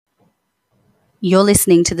You're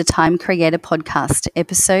listening to the Time Creator Podcast,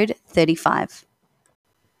 episode 35.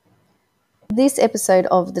 This episode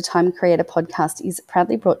of the Time Creator Podcast is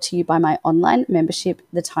proudly brought to you by my online membership,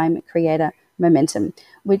 the Time Creator Momentum,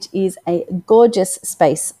 which is a gorgeous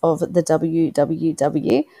space of the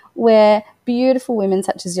WWW where beautiful women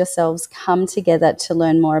such as yourselves come together to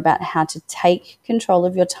learn more about how to take control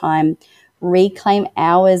of your time, reclaim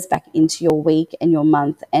hours back into your week and your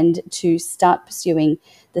month, and to start pursuing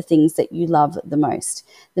the things that you love the most.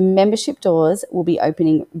 The membership doors will be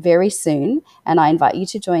opening very soon, and I invite you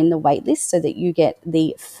to join the waitlist so that you get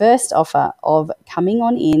the first offer of coming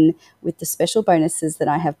on in with the special bonuses that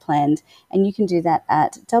I have planned. And you can do that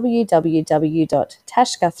at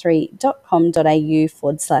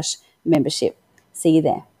www.tashguthrie.com.au/membership. See you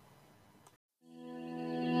there.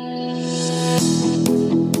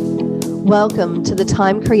 Welcome to the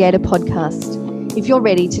Time Creator Podcast. If you're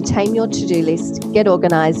ready to tame your to-do list, get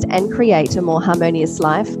organized, and create a more harmonious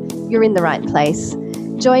life, you're in the right place.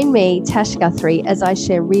 Join me, Tash Guthrie, as I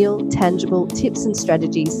share real, tangible tips and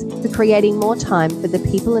strategies for creating more time for the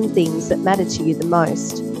people and things that matter to you the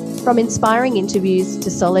most. From inspiring interviews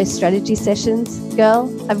to solo strategy sessions,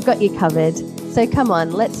 girl, I've got you covered. So come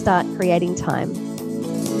on, let's start creating time.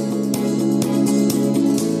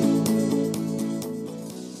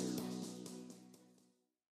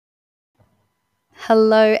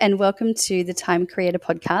 Hello and welcome to the Time Creator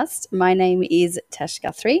Podcast. My name is Tash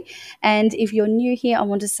Guthrie, and if you're new here, I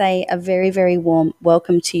want to say a very, very warm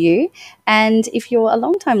welcome to you. And if you're a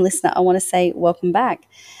long-time listener, I want to say welcome back.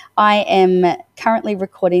 I am currently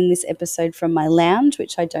recording this episode from my lounge,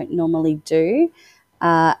 which I don't normally do,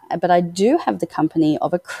 but I do have the company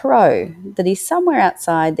of a crow that is somewhere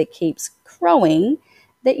outside that keeps crowing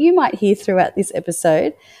that you might hear throughout this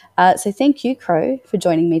episode. So thank you, Crow, for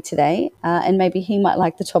joining me today. And maybe he might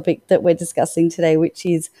like the topic that we're discussing today, which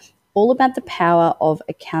is all about the power of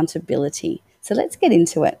accountability. So let's get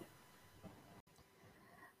into it.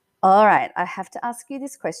 All right, I have to ask you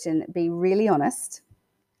this question. Be really honest.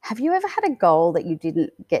 Have you ever had a goal that you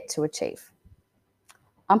didn't get to achieve?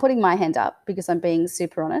 I'm putting my hand up because I'm being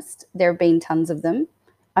super honest. There have been tons of them.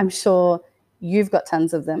 I'm sure you've got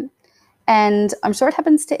tons of them. And I'm sure it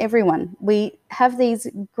happens to everyone. We have these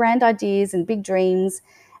grand ideas and big dreams,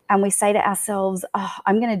 and we say to ourselves, oh,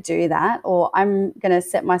 I'm going to do that, or I'm going to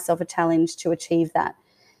set myself a challenge to achieve that.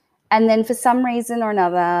 And then for some reason or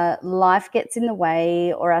another, life gets in the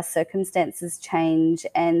way or our circumstances change,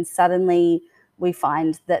 and suddenly we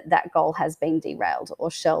find that that goal has been derailed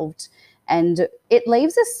or shelved. And it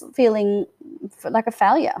leaves us feeling like a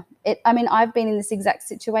failure. I've been in this exact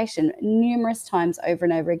situation numerous times over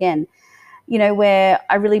and over again, where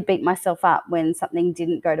I really beat myself up when something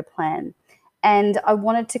didn't go to plan. And I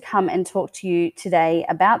wanted to come and talk to you today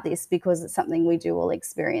about this because it's something we do all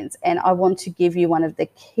experience. And I want to give you one of the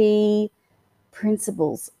key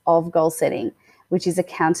principles of goal setting, which is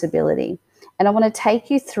accountability. And I want to take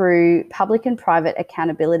you through public and private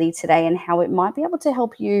accountability today and how it might be able to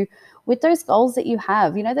help you with those goals that you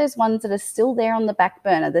have, those ones that are still there on the back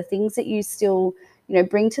burner, the things that you still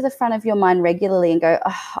bring to the front of your mind regularly and go,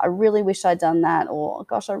 oh, I really wish I'd done that, or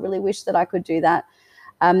gosh, I really wish that I could do that.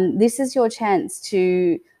 This is your chance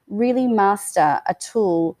to really master a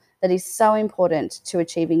tool that is so important to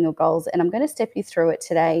achieving your goals. And I'm going to step you through it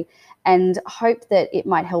today and hope that it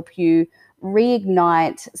might help you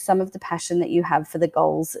reignite some of the passion that you have for the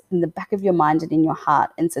goals in the back of your mind and in your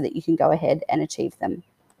heart, and so that you can go ahead and achieve them.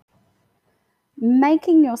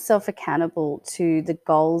 Making yourself accountable to the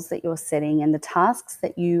goals that you're setting and the tasks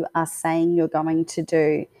that you are saying you're going to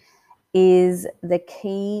do is the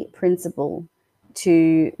key principle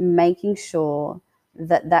to making sure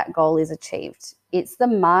that that goal is achieved. It's the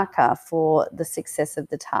marker for the success of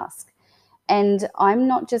the task. And I'm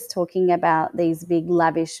not just talking about these big,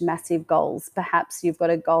 lavish, massive goals. Perhaps you've got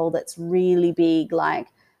a goal that's really big, like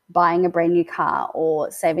buying a brand new car or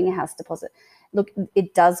saving a house deposit. Look,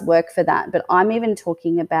 it does work for that, but I'm even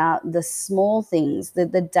talking about the small things,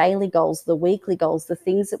 the daily goals, the weekly goals, the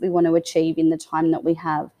things that we want to achieve in the time that we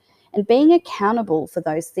have. And being accountable for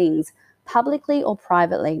those things, publicly or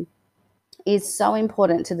privately, is so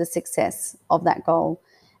important to the success of that goal.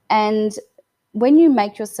 And when you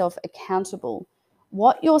make yourself accountable,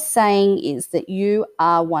 what you're saying is that you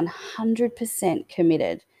are 100%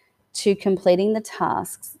 committed to completing the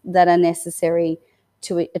tasks that are necessary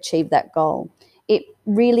to achieve that goal. It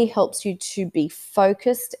really helps you to be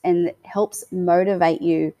focused and helps motivate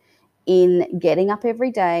you in getting up every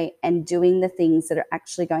day and doing the things that are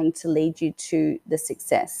actually going to lead you to the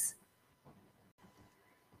success.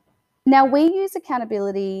 Now, we use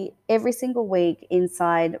accountability every single week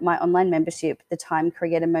inside my online membership, the Time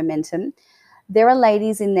Creator Momentum. there are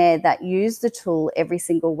ladies in there that use the tool every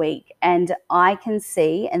single week, and I can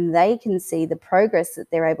see and they can see the progress that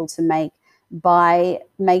they're able to make by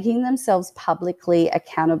making themselves publicly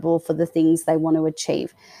accountable for the things they want to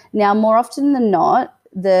achieve. Now, more often than not,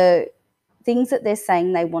 the things that they're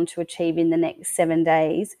saying they want to achieve in the next 7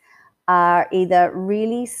 days are either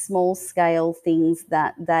really small scale things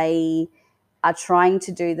that they are trying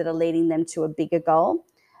to do that are leading them to a bigger goal,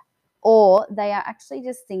 or they are actually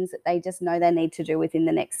just things that they just know they need to do within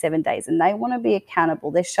the next 7 days, and they want to be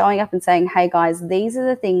accountable. They're showing up and saying, hey guys, these are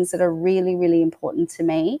the things that are really, really important to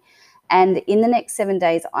me. And in the next 7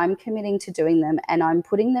 days, I'm committing to doing them, and I'm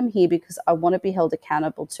putting them here because I want to be held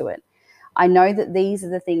accountable to it. I know that these are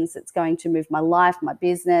the things that's going to move my life, my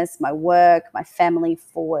business, my work, my family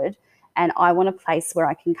forward. And I want a place where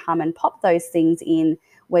I can come and pop those things in,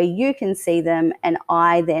 where you can see them, and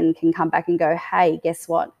I then can come back and go, hey, guess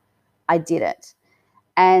what? I did it.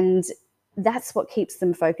 And that's what keeps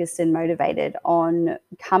them focused and motivated on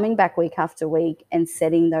coming back week after week and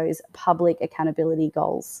setting those public accountability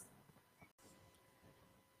goals.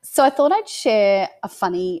 So I thought I'd share a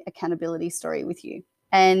funny accountability story with you.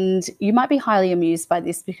 And you might be highly amused by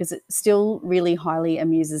this because it still really highly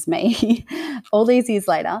amuses me all these years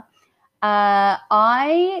later.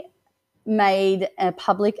 I made a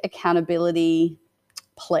public accountability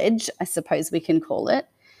pledge, I suppose we can call it,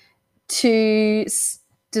 to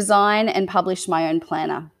design and publish my own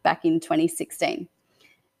planner back in 2016.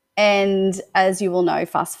 And as you will know,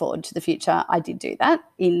 fast forward to the future, I did do that.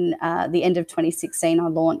 In the end of 2016, I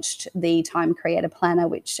launched the Time Creator Planner,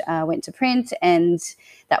 which went to print, and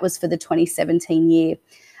that was for the 2017 year.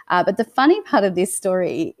 But the funny part of this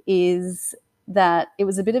story is that it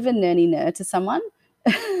was a bit of a nerdy to someone.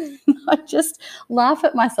 I just laugh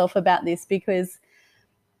at myself about this because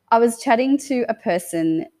I was chatting to a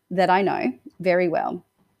person that I know very well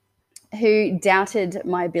who doubted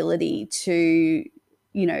my ability to,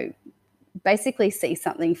 basically see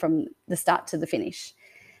something from the start to the finish.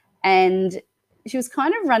 And she was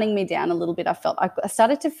kind of running me down a little bit. I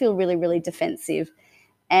started to feel really, really defensive.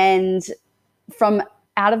 And from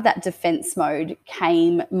out of that defense mode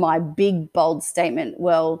came my big, bold statement.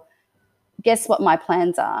 Well, guess what my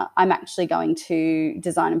plans are? I'm actually going to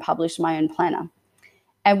design and publish my own planner.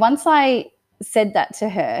 And once I said that to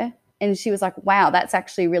her, and she was like, wow, that's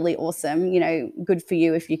actually really awesome. Good for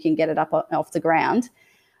you if you can get it up off the ground.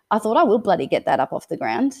 I thought, I will bloody get that up off the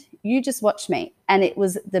ground. You just watch me. And it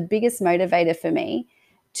was the biggest motivator for me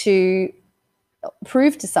to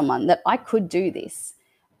prove to someone that I could do this.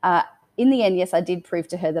 In the end, yes, I did prove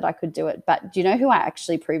to her that I could do it. But do you know who I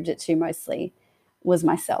actually proved it to mostly? Was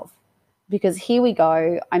myself. Because here we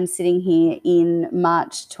go, I'm sitting here in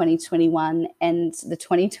March 2021 and the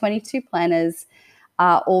 2022 planners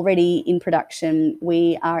are already in production.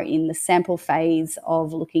 We are in the sample phase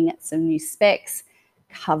of looking at some new specs,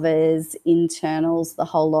 covers, internals, the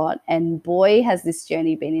whole lot. And boy, has this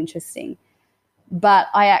journey been interesting. But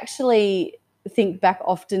I actually think back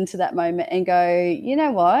often to that moment and go, you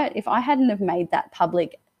know what? If I hadn't have made that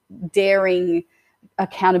public, daring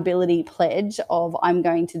accountability pledge of I'm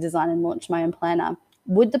going to design and launch my own planner,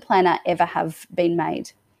 would the planner ever have been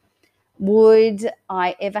made? Would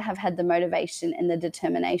I ever have had the motivation and the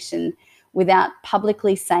determination without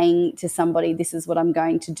publicly saying to somebody, this is what I'm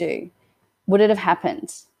going to do? Would it have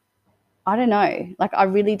happened? I don't know. I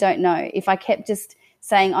really don't know. If I kept just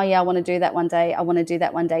saying, oh yeah, I want to do that one day, I want to do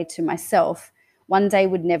that one day to myself, one day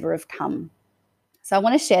would never have come. So I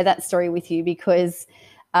want to share that story with you because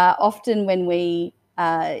often when we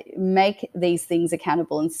make these things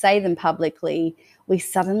accountable and say them publicly, we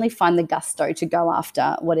suddenly find the gusto to go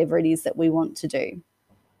after whatever it is that we want to do.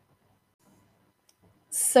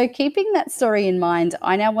 So keeping that story in mind,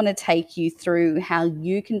 I now want to take you through how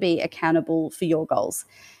you can be accountable for your goals,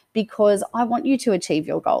 because I want you to achieve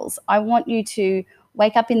your goals. I want you to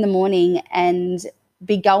wake up in the morning and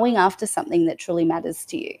be going after something that truly matters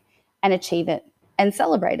to you and achieve it and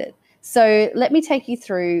celebrate it. So let me take you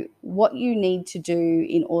through what you need to do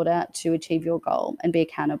in order to achieve your goal and be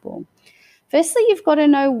accountable. Firstly, you've got to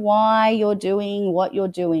know why you're doing what you're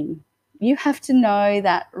doing. You have to know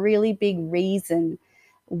that really big reason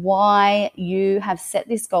why you have set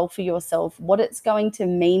this goal for yourself, what it's going to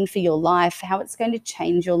mean for your life, how it's going to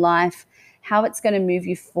change your life, how it's going to move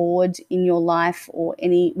you forward in your life or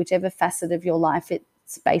whichever facet of your life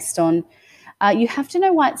it's based on. You have to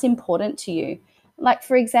know why it's important to you. Like,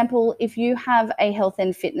 for example, if you have a health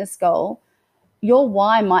and fitness goal, your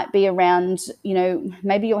why might be around,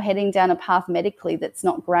 maybe you're heading down a path medically that's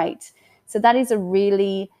not great. So that is a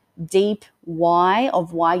really deep why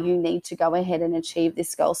of why you need to go ahead and achieve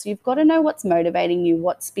this goal. So you've got to know what's motivating you,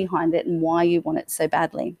 what's behind it, and why you want it so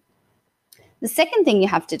badly. The second thing you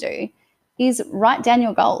have to do is write down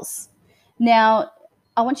your goals. Now,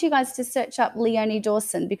 I want you guys to search up Leonie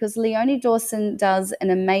Dawson, because Leonie Dawson does an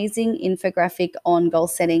amazing infographic on goal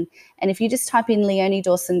setting. And if you just type in Leonie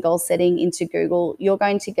Dawson goal setting into Google, you're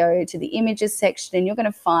going to go to the images section and you're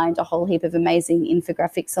going to find a whole heap of amazing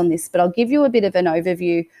infographics on this. But I'll give you a bit of an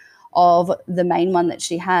overview of the main one that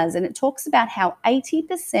she has. And it talks about how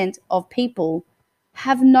 80% of people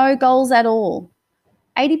have no goals at all.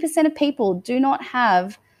 80% of people do not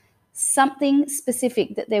have something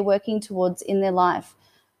specific that they're working towards in their life.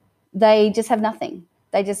 They just have nothing.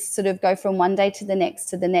 They just sort of go from one day to the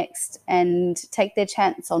next and take their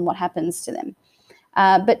chance on what happens to them.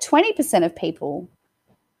 But 20% of people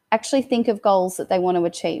actually think of goals that they want to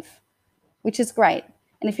achieve, which is great.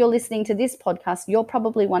 And if you're listening to this podcast, you're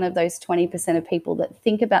probably one of those 20% of people that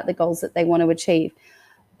think about the goals that they want to achieve.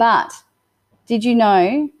 But did you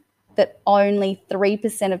know that only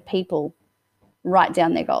 3% of people write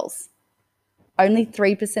down their goals? Only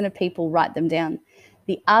 3% of people write them down.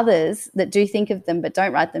 The others that do think of them but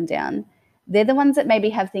don't write them down, they're the ones that maybe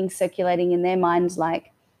have things circulating in their mind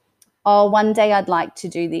like, oh, one day I'd like to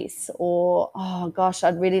do this, or, oh, gosh,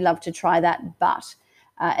 I'd really love to try that, but.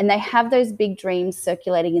 And they have those big dreams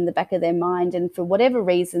circulating in the back of their mind, and for whatever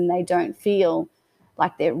reason, they don't feel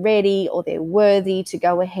like they're ready or they're worthy to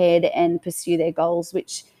go ahead and pursue their goals,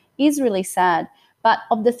 which is really sad. But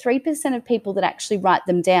of the 3% of people that actually write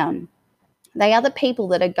them down, they are the people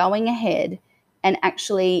that are going ahead and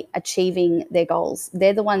actually achieving their goals.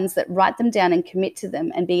 They're the ones that write them down and commit to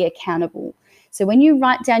them and be accountable. So when you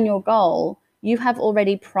write down your goal, you have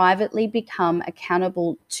already privately become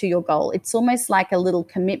accountable to your goal. It's almost like a little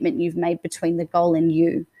commitment you've made between the goal and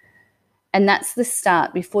you. And that's the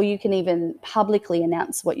start before you can even publicly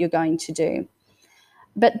announce what you're going to do.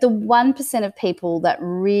 But the 1% of people that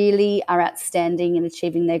really are outstanding in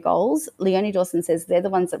achieving their goals, Leonie Dawson says they're the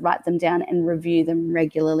ones that write them down and review them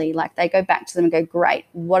regularly. Like they go back to them and go, great,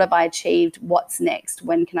 what have I achieved? What's next?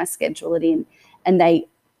 When can I schedule it in? And they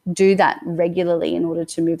do that regularly in order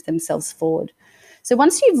to move themselves forward. So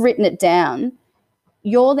once you've written it down,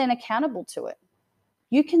 you're then accountable to it.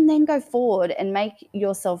 You can then go forward and make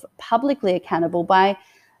yourself publicly accountable by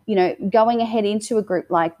going ahead into a group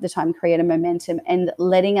like the Time Creator Momentum and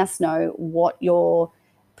letting us know what your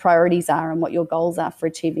priorities are and what your goals are for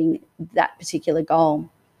achieving that particular goal.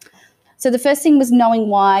 So the first thing was knowing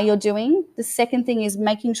why you're doing. The second thing is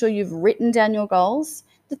making sure you've written down your goals.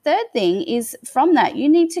 The third thing is from that, you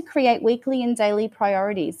need to create weekly and daily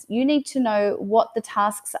priorities. You need to know what the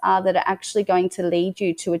tasks are that are actually going to lead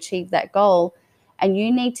you to achieve that goal, and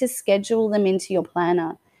you need to schedule them into your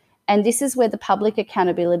planner. And this is where the public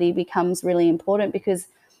accountability becomes really important, because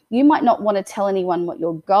you might not want to tell anyone what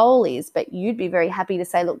your goal is, but you'd be very happy to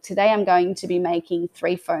say, look, today I'm going to be making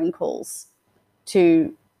 3 phone calls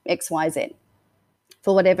to XYZ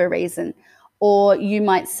for whatever reason. Or you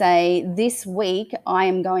might say, this week I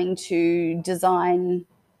am going to design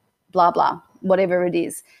blah, blah, whatever it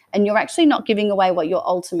is. And you're actually not giving away what your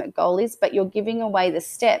ultimate goal is, but you're giving away the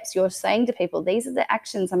steps. You're saying to people, these are the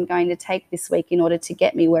actions I'm going to take this week in order to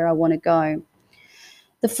get me where I want to go.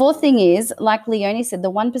 The fourth thing is, like Leonie said,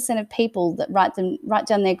 the 1% of people that write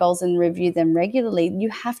down their goals and review them regularly, you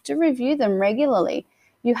have to review them regularly.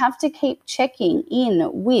 You have to keep checking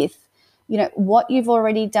in with what you've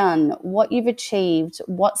already done, what you've achieved,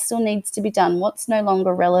 what still needs to be done, what's no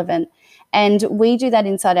longer relevant. And we do that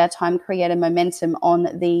inside our Time Creator Momentum on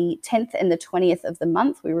the 10th and the 20th of the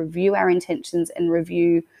month. We review our intentions and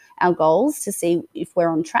review our goals to see if we're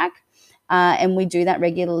on track. And we do that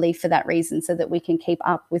regularly for that reason, so that we can keep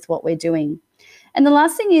up with what we're doing. And the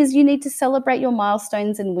last thing is you need to celebrate your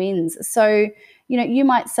milestones and wins. So, you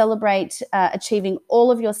might celebrate achieving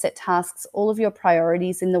all of your set tasks, all of your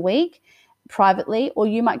priorities in the week privately, or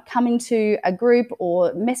you might come into a group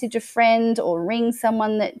or message a friend or ring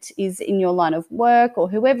someone that is in your line of work or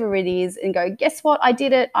whoever it is and go, guess what? I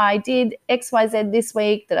did it. I did XYZ this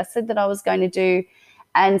week that I said that I was going to do,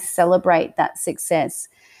 and celebrate that success.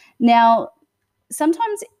 Now,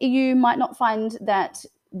 sometimes you might not find that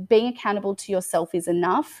being accountable to yourself is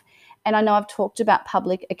enough. And I know I've talked about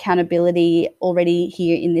public accountability already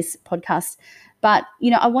here in this podcast, but,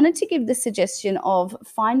 I wanted to give the suggestion of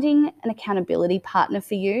finding an accountability partner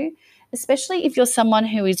for you, especially if you're someone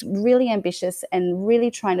who is really ambitious and really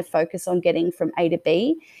trying to focus on getting from A to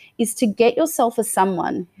B, is to get yourself as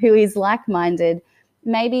someone who is like-minded,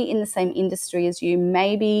 maybe in the same industry as you,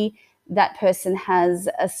 maybe that person has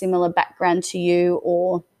a similar background to you,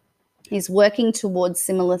 or is working towards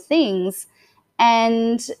similar things,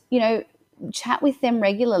 and, chat with them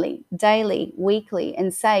regularly, daily, weekly,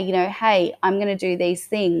 and say, hey, I'm going to do these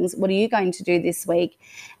things. What are you going to do this week?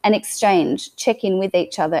 And exchange, check in with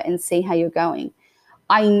each other and see how you're going.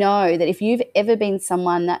 I know that if you've ever been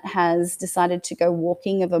someone that has decided to go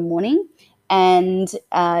walking of a morning and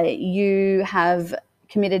you have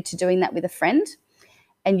committed to doing that with a friend,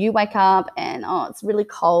 and you wake up and, it's really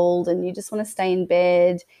cold and you just want to stay in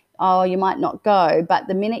bed, you might not go. But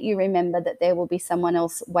the minute you remember that there will be someone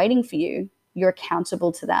else waiting for you, you're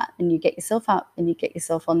accountable to that, and you get yourself up and you get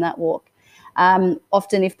yourself on that walk.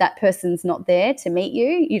 Often if that person's not there to meet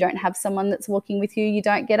you, you don't have someone that's walking with you, you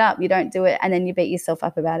don't get up, you don't do it, and then you beat yourself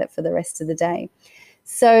up about it for the rest of the day.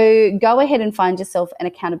 So go ahead and find yourself an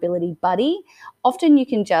accountability buddy. Often you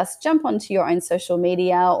can just jump onto your own social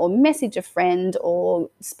media or message a friend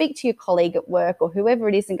or speak to your colleague at work or whoever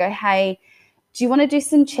it is and go, hey, do you want to do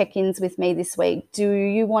some check-ins with me this week? Do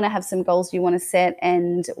you want to have some goals you want to set,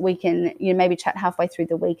 and we can maybe chat halfway through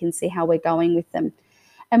the week and see how we're going with them?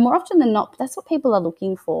 And more often than not, that's what people are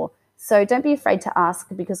looking for. So don't be afraid to ask,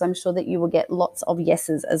 because I'm sure that you will get lots of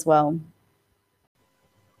yeses as well.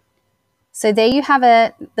 So there you have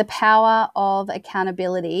it, the power of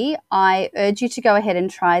accountability. I urge you to go ahead and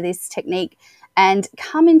try this technique and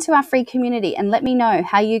come into our free community and let me know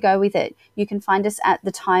how you go with it. You can find us at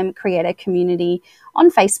the Time Creator Community on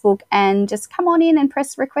Facebook, and just come on in and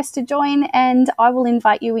press request to join, and I will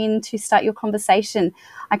invite you in to start your conversation.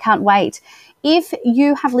 I can't wait. If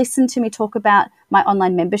you have listened to me talk about my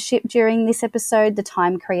online membership during this episode, the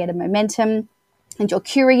Time Creator Momentum, and you're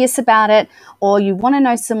curious about it, or you want to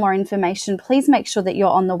know some more information, please make sure that you're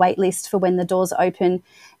on the wait list for when the doors open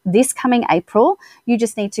this coming April. You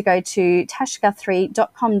just need to go to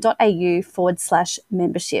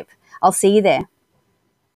tashguthrie.com.au/membership. I'll see you there.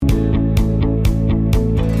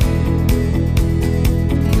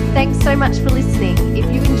 Thanks so much for listening.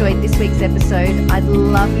 If you enjoyed this week's episode, I'd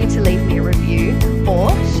love you to leave me a review or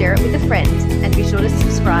share it with a friend, and be sure to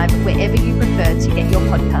subscribe wherever you prefer to get your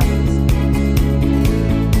podcast.